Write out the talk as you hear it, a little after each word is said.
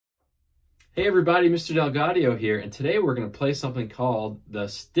Hey everybody, Mr. DelGaudio here, and today we're going to play something called the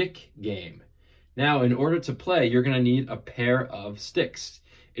stick game. Now, in order to play, you're going to need a pair of sticks.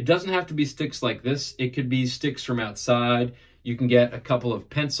 It doesn't have to be sticks like this. It could be sticks from outside. You can get a couple of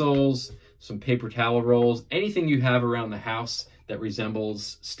pencils, some paper towel rolls, anything you have around the house that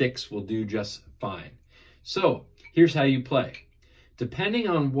resembles sticks will do just fine. So, here's how you play. Depending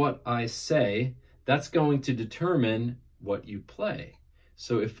on what I say, that's going to determine what you play.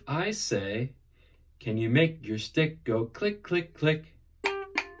 So if I say, can you make your stick go click, click, click?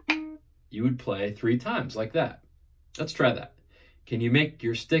 You would play 3 times like that. Let's try that. Can you make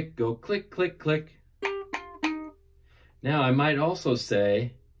your stick go click, click, click? Now I might also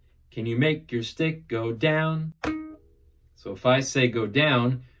say, can you make your stick go down? So if I say go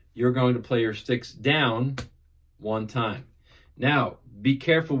down, you're going to play your sticks down 1 time. Now, be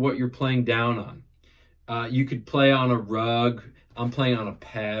careful what you're playing down on. You could play on a rug. I'm playing on a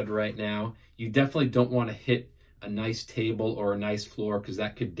pad right now. You definitely don't want to hit a nice table or a nice floor because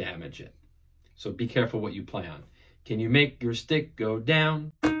that could damage it. So be careful what you play on. Can you make your stick go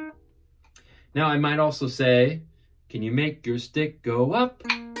down? Now I might also say, can you make your stick go up?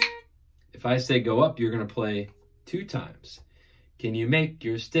 If I say go up, you're going to play 2 times. Can you make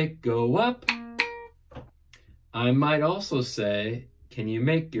your stick go up? I might also say, can you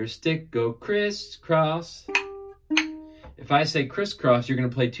make your stick go crisscross? If I say crisscross, you're going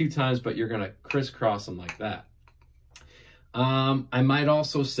to play 2 times, but you're going to crisscross them like that. I might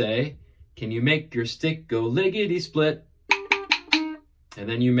also say, can you make your stick go lickety-split? And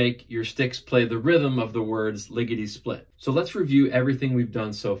then you make your sticks play the rhythm of the words lickety-split. So let's review everything we've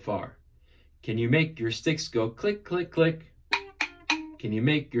done so far. Can you make your sticks go click, click, click? Can you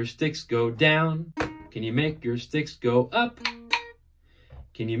make your sticks go down? Can you make your sticks go up?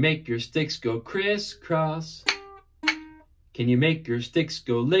 Can you make your sticks go crisscross? Can you make your sticks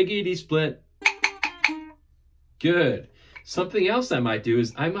go lickety-split? Good. Something else I might do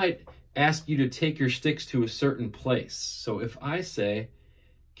is I might ask you to take your sticks to a certain place. So if I say,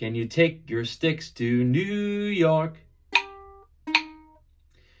 can you take your sticks to New York?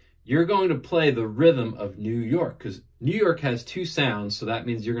 You're going to play the rhythm of New York because New York has 2 sounds, so that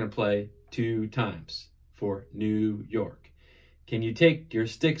means you're going to play 2 times for New York. Can you take your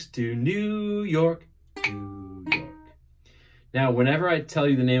sticks to New York? New York. Now, whenever I tell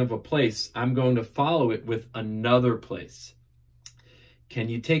you the name of a place, I'm going to follow it with another place. Can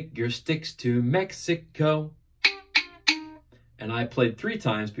you take your sticks to Mexico? And I played 3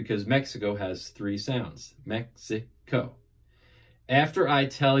 times because Mexico has 3 sounds. Mexico. After I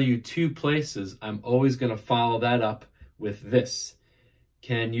tell you 2 places, I'm always going to follow that up with this.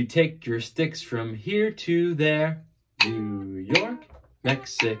 Can you take your sticks from here to there? New York,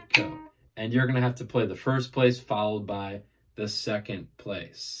 Mexico. And you're going to have to play the first place followed by the second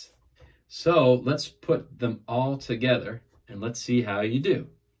place. So let's put them all together and let's see how you do.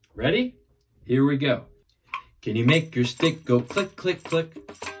 Ready? Here we go. Can you make your stick go click, click, click?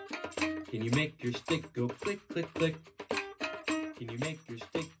 Can you make your stick go click, click, click? Can you make your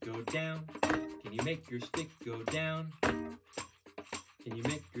stick go down? Can you make your stick go down? Can you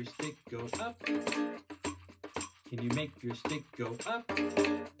make your stick go up? Can you make your stick go up?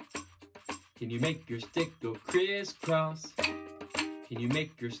 Can you make your stick go crisscross? Can you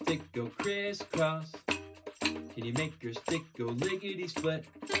make your stick go crisscross? Can you make your stick go lickety-split?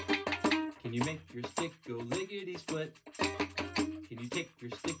 Can you make your stick go lickety-split? Can you take your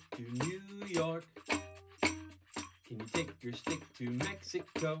stick to New York? Can you take your stick to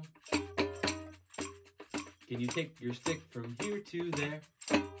Mexico? Can you take your stick from here to there?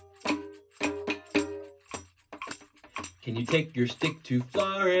 Can you take your stick to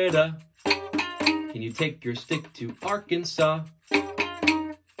Florida? Can you take your stick to Arkansas?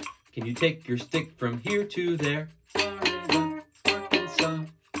 Can you take your stick from here to there? Florida, Arkansas.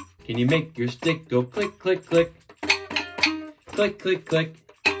 Can you make your stick go click, click, click? Click, click, click.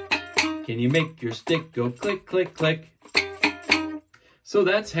 Can you make your stick go click, click, click? So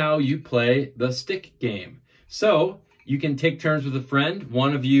that's how you play the stick game. So you can take turns with a friend.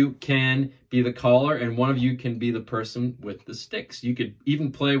 One of you can be the caller and one of you can be the person with the sticks. You could even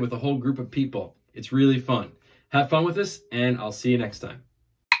play with a whole group of people. It's really fun. Have fun with this and I'll see you next time.